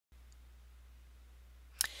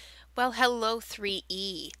Well, hello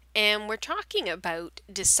 3E, and we're talking about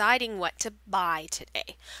deciding what to buy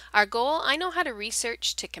today. Our goal, I know how to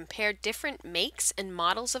research to compare different makes and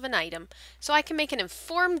models of an item so I can make an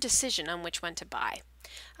informed decision on which one to buy.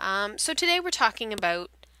 So today we're talking about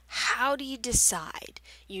how do you decide?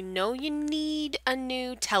 You know you need a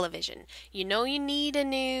new television. You know you need a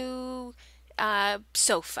new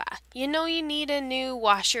sofa. You know you need a new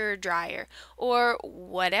washer or dryer or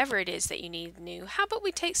whatever it is that you need new. How about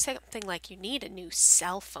we take something like you need a new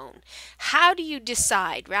cell phone? How do you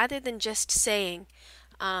decide rather than just saying,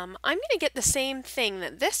 I'm going to get the same thing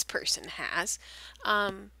that this person has?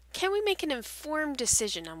 Can we make an informed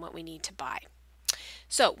decision on what we need to buy?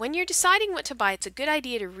 So, when you're deciding what to buy, it's a good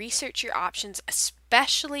idea to research your options,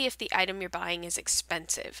 especially if the item you're buying is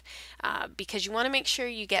expensive, because you want to make sure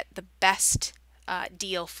you get the best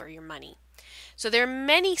deal for your money. So, there are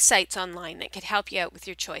many sites online that could help you out with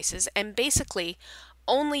your choices, and basically,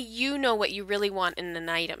 only you know what you really want in an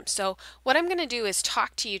item. So, what I'm going to do is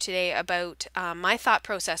talk to you today about my thought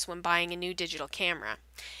process when buying a new digital camera.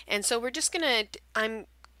 And so, I'm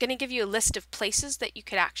going to give you a list of places that you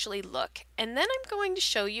could actually look, and then I'm going to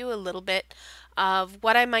show you a little bit of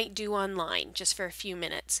what I might do online just for a few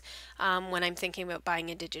minutes when I'm thinking about buying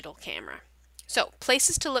a digital camera. So,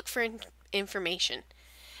 places to look for information.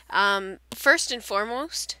 First and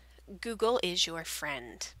foremost, Google is your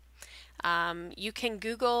friend. You can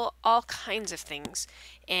Google all kinds of things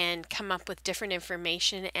and come up with different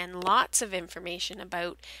information and lots of information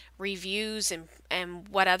about reviews and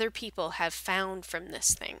what other people have found from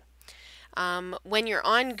this thing. When you're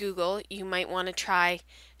on Google, you might want to try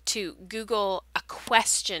to Google a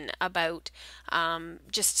question about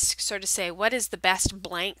just sort of say, what is the best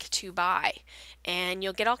blank to buy? And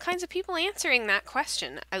you'll get all kinds of people answering that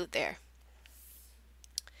question out there.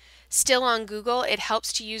 Still on Google, it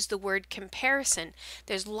helps to use the word comparison.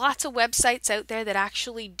 There's lots of websites out there that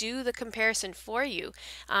actually do the comparison for you.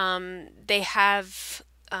 They have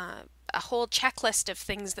a whole checklist of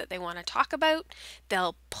things that they want to talk about.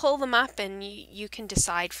 They'll pull them up and you can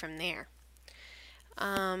decide from there.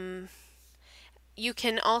 You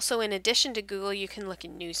can also, in addition to Google, you can look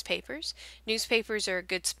in newspapers. Newspapers are a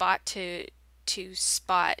good spot to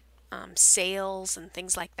spot sales and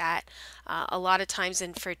things like that. A lot of times,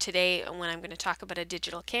 and for today, when I'm going to talk about a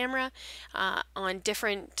digital camera, on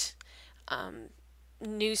different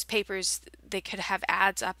newspapers, they could have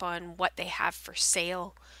ads up on what they have for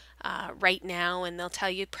sale right now, and they'll tell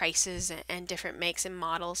you prices and different makes and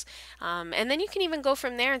models. And then you can even go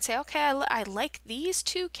from there and say, okay, I like these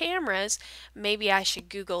two cameras. Maybe I should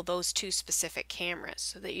Google those two specific cameras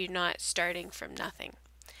so that you're not starting from nothing.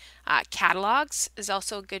 Catalogs is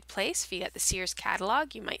also a good place. If you get the Sears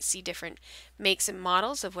catalog, you might see different makes and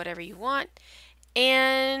models of whatever you want.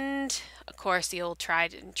 And of course, the old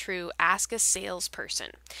tried and true, ask a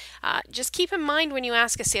salesperson. Just keep in mind when you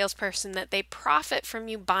ask a salesperson that they profit from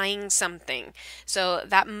you buying something. So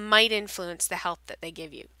that might influence the help that they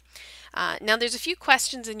give you. Now there's a few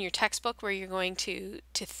questions in your textbook where you're going to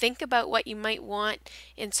think about what you might want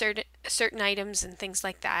in certain items and things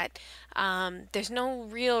like that. There's no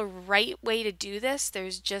real right way to do this.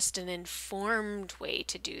 There's just an informed way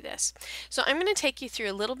to do this. So I'm going to take you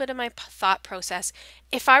through a little bit of my thought process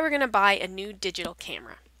if I were going to buy a new digital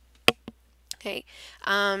camera. Okay,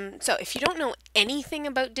 so if you don't know anything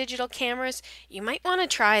about digital cameras, you might want to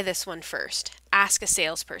try this one first. Ask a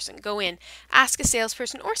salesperson. Go in, ask a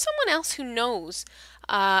salesperson or someone else who knows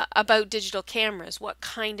about digital cameras, what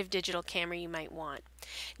kind of digital camera you might want.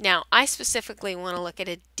 Now, I specifically want to look at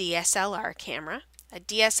a DSLR camera. A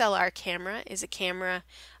DSLR camera is a camera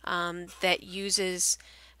that uses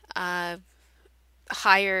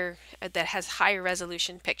that has higher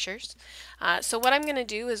resolution pictures. So what I'm going to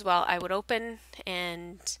do is, well, I would open,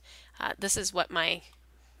 and this is what my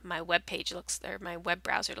web page looks, or my web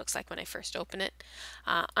browser looks like when I first open it.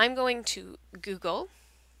 I'm going to Google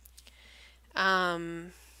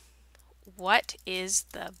what is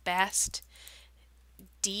the best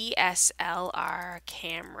DSLR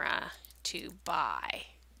camera to buy.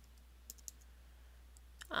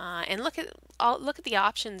 And look at the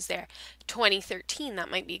options there. 2013, that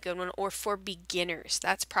might be a good one, or for beginners.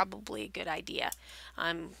 That's probably a good idea.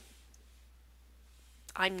 I'm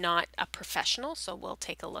not a professional, so we'll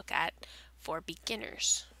take a look at for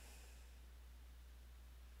beginners.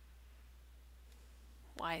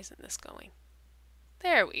 Why isn't this going?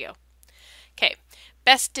 There we go. Okay,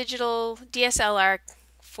 best digital DSLR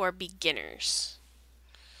for beginners.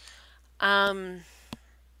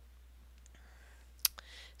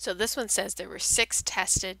 So this one says there were 6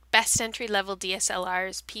 tested. Best entry-level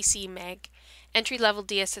DSLRs, PC Meg. Entry-level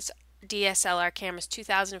DSLR cameras,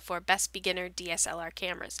 2004 best beginner DSLR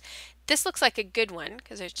cameras. This looks like a good one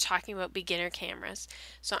because they're talking about beginner cameras.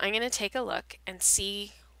 So I'm going to take a look and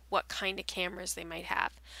see what kind of cameras they might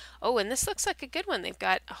have. Oh, and this looks like a good one. They've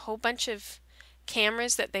got a whole bunch of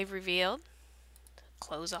cameras that they've revealed.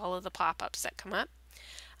 Close all of the pop-ups that come up.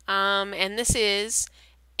 And this is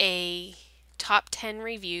a top 10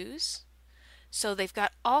 reviews. So they've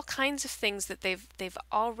got all kinds of things that they've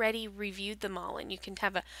already reviewed them all, and you can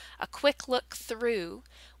have a quick look through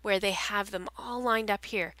where they have them all lined up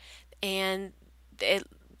here. And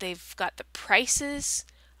they've got the prices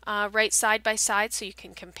right side by side, so you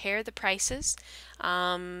can compare the prices.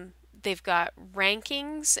 They've got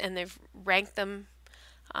rankings, and they've ranked them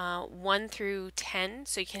 1 through 10,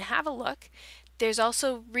 so you can have a look. There's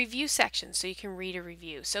also review sections, so you can read a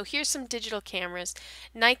review. So here's some digital cameras: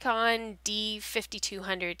 Nikon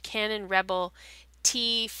D5200, Canon Rebel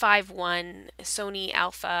T51, Sony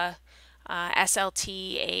Alpha,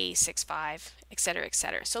 SLT A65, etc.,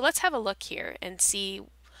 etc. So let's have a look here and see.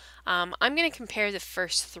 I'm going to compare the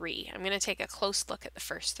first three. I'm going to take a close look at the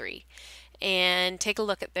first three and take a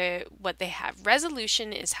look at what they have.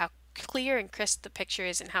 Resolution is how clear and crisp the picture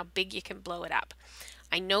is and how big you can blow it up.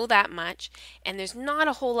 I know that much, and there's not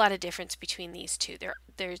a whole lot of difference between these two.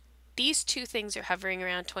 These two things are hovering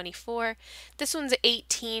around 24. This one's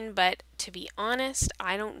 18, but to be honest,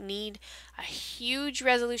 I don't need a huge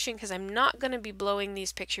resolution because I'm not going to be blowing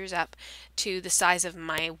these pictures up to the size of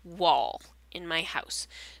my wall in my house.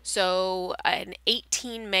 So an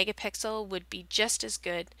 18 megapixel would be just as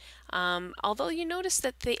good. Although you notice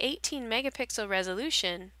that the 18 megapixel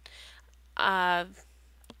resolution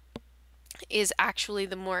is actually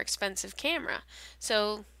the more expensive camera.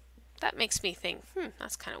 So that makes me think,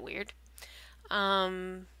 that's kind of weird.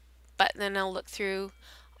 But then I'll look through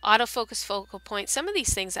autofocus, focal point. Some of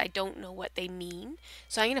these things I don't know what they mean.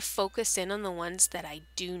 So I'm going to focus in on the ones that I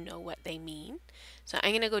do know what they mean. So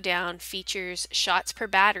I'm going to go down, features, shots per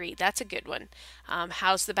battery. That's a good one.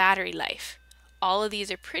 How's the battery life? All of these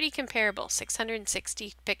are pretty comparable.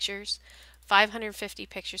 660 pictures, 550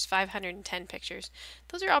 pictures, 510 pictures.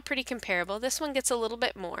 Those are all pretty comparable. This one gets a little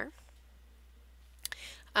bit more,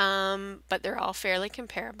 but they're all fairly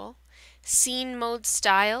comparable. Scene mode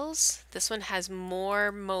styles. This one has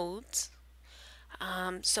more modes.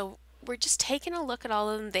 So we're just taking a look at all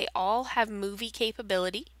of them. They all have movie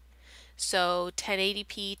capability. So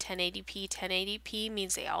 1080p, 1080p, 1080p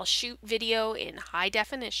means they all shoot video in high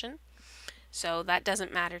definition. So that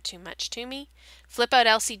doesn't matter too much to me. Flip out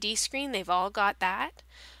LCD screen, they've all got that.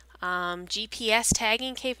 GPS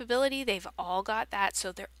tagging capability, they've all got that.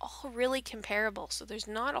 So they're all really comparable. So there's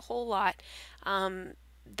not a whole lot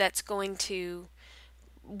that's going to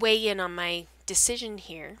weigh in on my decision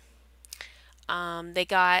here. They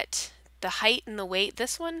got the height and the weight.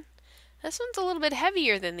 This one's a little bit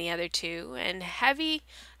heavier than the other two, and heavy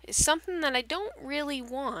is something that I don't really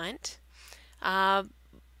want.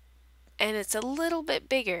 And it's a little bit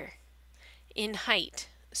bigger in height.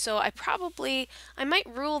 So I might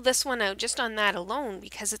rule this one out just on that alone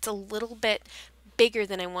because it's a little bit bigger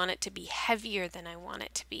than I want it to be, heavier than I want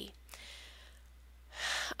it to be.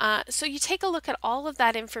 So you take a look at all of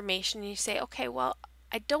that information and you say, okay, well,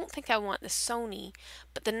 I don't think I want the Sony,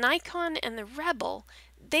 but the Nikon and the Rebel,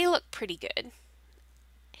 they look pretty good.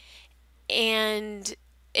 And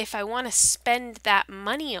if I want to spend that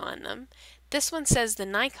money on them, this one says the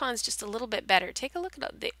Nikon's just a little bit better. Take a look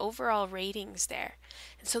at the overall ratings there.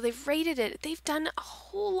 And so they've rated it. They've done a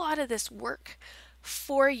whole lot of this work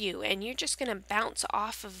for you, and you're just going to bounce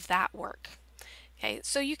off of that work. Okay,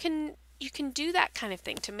 so you can do that kind of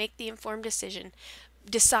thing to make the informed decision,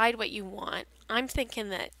 decide what you want. I'm thinking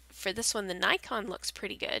that for this one, the Nikon looks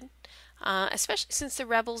pretty good, especially since the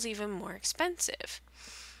Rebel's even more expensive.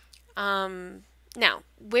 Now,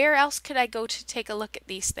 where else could I go to take a look at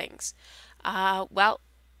these things? Well,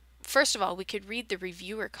 first of all, we could read the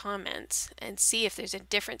reviewer comments and see if there's a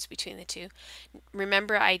difference between the two.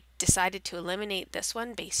 Remember, I decided to eliminate this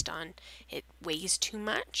one based on it weighs too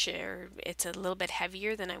much or it's a little bit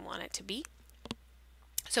heavier than I want it to be.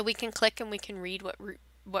 So we can click and we can read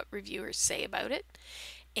what reviewers say about it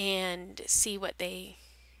and see what they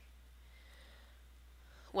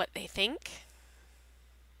think.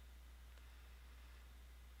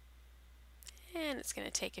 And it's going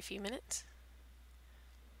to take a few minutes.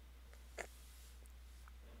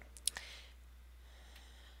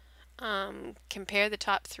 Compare the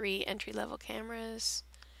top 3 entry-level cameras.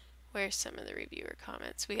 Where's some of the reviewer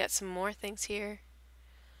comments? We got some more things here.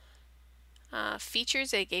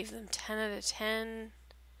 Features, they gave them 10 out of 10.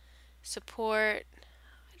 Support,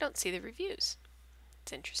 I don't see the reviews.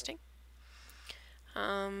 It's interesting.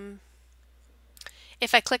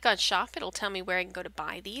 If I click on shop, it'll tell me where I can go to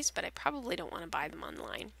buy these, but I probably don't want to buy them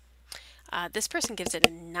online. This person gives it a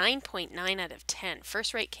 9.9 out of 10.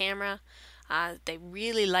 First-rate camera. They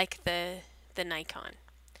really like the Nikon.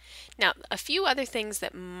 Now, a few other things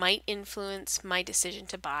that might influence my decision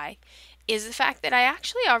to buy is the fact that I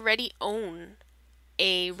actually already own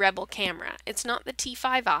a Rebel camera. It's not the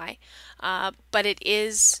T5i, but it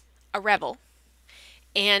is a Rebel.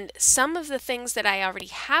 And some of the things that I already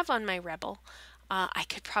have on my Rebel, I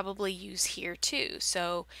could probably use here too.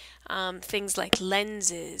 So things like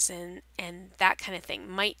lenses and that kind of thing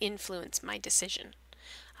might influence my decision.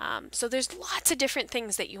 So there's lots of different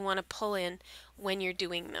things that you want to pull in when you're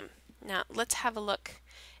doing them. Now let's have a look.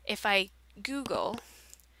 If I Google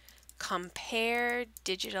compare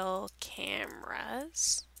digital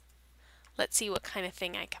cameras, let's see what kind of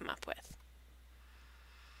thing I come up with.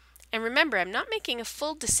 And remember, I'm not making a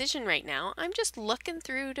full decision right now. I'm just looking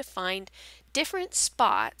through to find different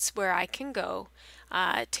spots where I can go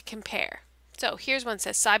to compare. So here's one that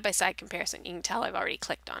says side-by-side comparison. You can tell I've already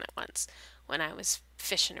clicked on it once when I was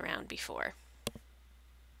fishing around before.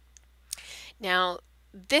 Now,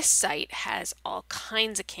 this site has all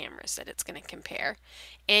kinds of cameras that it's going to compare,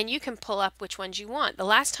 and you can pull up which ones you want. The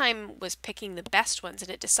last time was picking the best ones,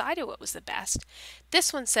 and it decided what was the best.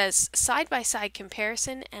 This one says side-by-side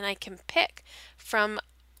comparison, and I can pick from,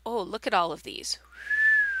 oh, look at all of these.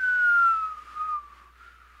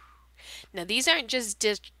 Now, these aren't just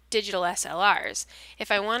digital SLRs.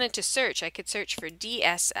 If I wanted to search, I could search for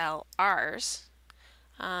DSLRs.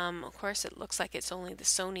 Of course, it looks like it's only the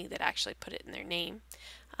Sony that actually put it in their name.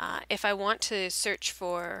 If I want to search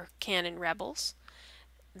for Canon Rebels,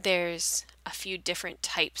 there's a few different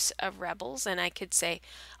types of Rebels, and I could say,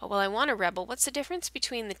 oh, well, I want a Rebel. What's the difference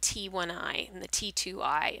between the T1i and the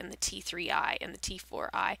T2i and the T3i and the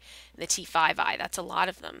T4i and the T5i? That's a lot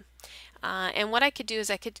of them. And what I could do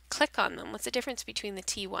is I could click on them. What's the difference between the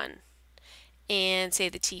T1 and, say,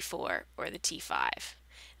 the T4 or the T5?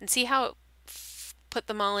 And see how it put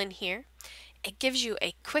them all in here? It gives you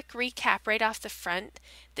a quick recap right off the front.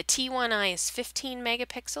 The T1i is 15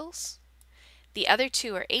 megapixels. The other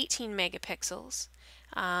two are 18 megapixels.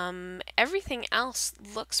 Everything else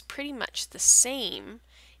looks pretty much the same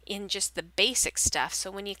in just the basic stuff. So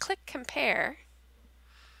when you click compare,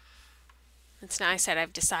 it's now I said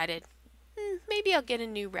I've decided maybe I'll get a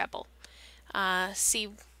new Rebel.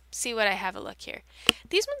 See what I have a look here.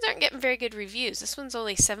 These ones aren't getting very good reviews. This one's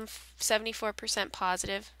only 74%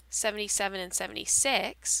 positive, 77 and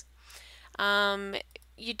 76.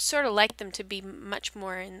 You'd sort of like them to be much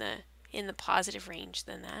more in the positive range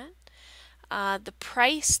than that. The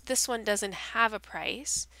price, this one doesn't have a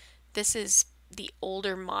price. This is the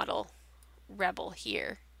older model Rebel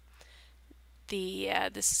here.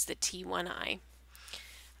 This is the T1i.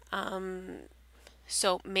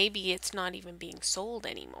 So maybe it's not even being sold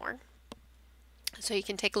anymore. So you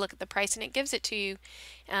can take a look at the price, and it gives it to you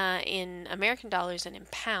in American dollars and in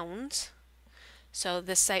pounds. So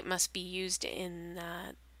this site must be used in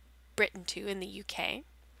Britain too, in the UK.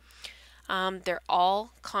 They're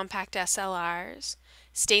all compact SLRs,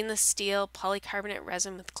 stainless steel polycarbonate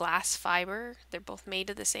resin with glass fiber. They're both made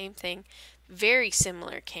of the same thing. Very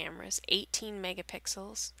similar cameras, 18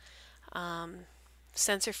 megapixels.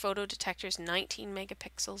 Sensor photo detectors, 19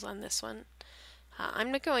 megapixels on this one.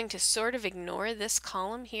 I'm going to sort of ignore this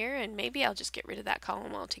column here, and maybe I'll just get rid of that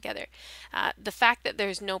column altogether. The fact that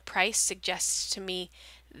there's no price suggests to me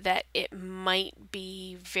that it might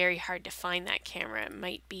be very hard to find that camera. It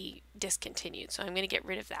might be discontinued. So I'm going to get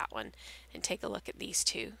rid of that one and take a look at these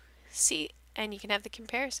two. See, and you can have the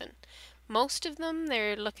comparison. Most of them,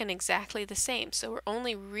 they're looking exactly the same. So we're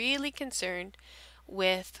only really concerned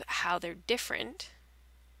with how they're different.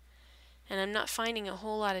 And I'm not finding a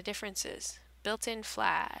whole lot of differences. Built-in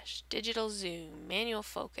flash, digital zoom, manual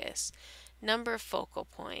focus, number of focal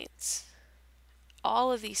points.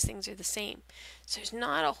 All of these things are the same. So there's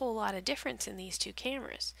not a whole lot of difference in these two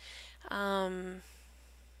cameras. And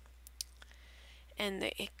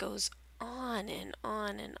it goes on and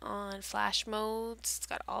on and on. Flash modes, it's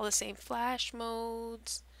got all the same flash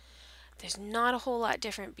modes. There's not a whole lot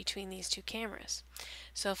different between these two cameras.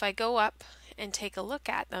 So if I go up and take a look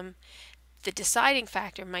at them, the deciding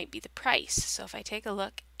factor might be the price. So if I take a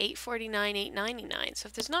look, $849, $899. So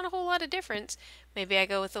if there's not a whole lot of difference, maybe I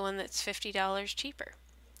go with the one that's $50 cheaper.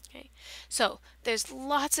 Okay. So there's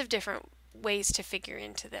lots of different ways to figure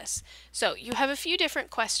into this. So you have a few different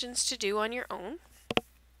questions to do on your own.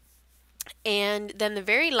 And then the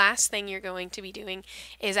very last thing you're going to be doing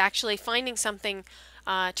is actually finding something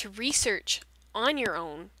to research on your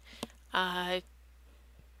own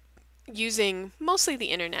using mostly the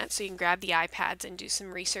internet, so you can grab the iPads and do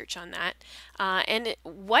some research on that.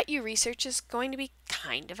 What you research is going to be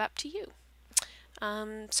kind of up to you.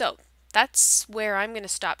 So that's where I'm going to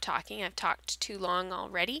stop talking. I've talked too long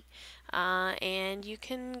already, and you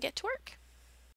can get to work.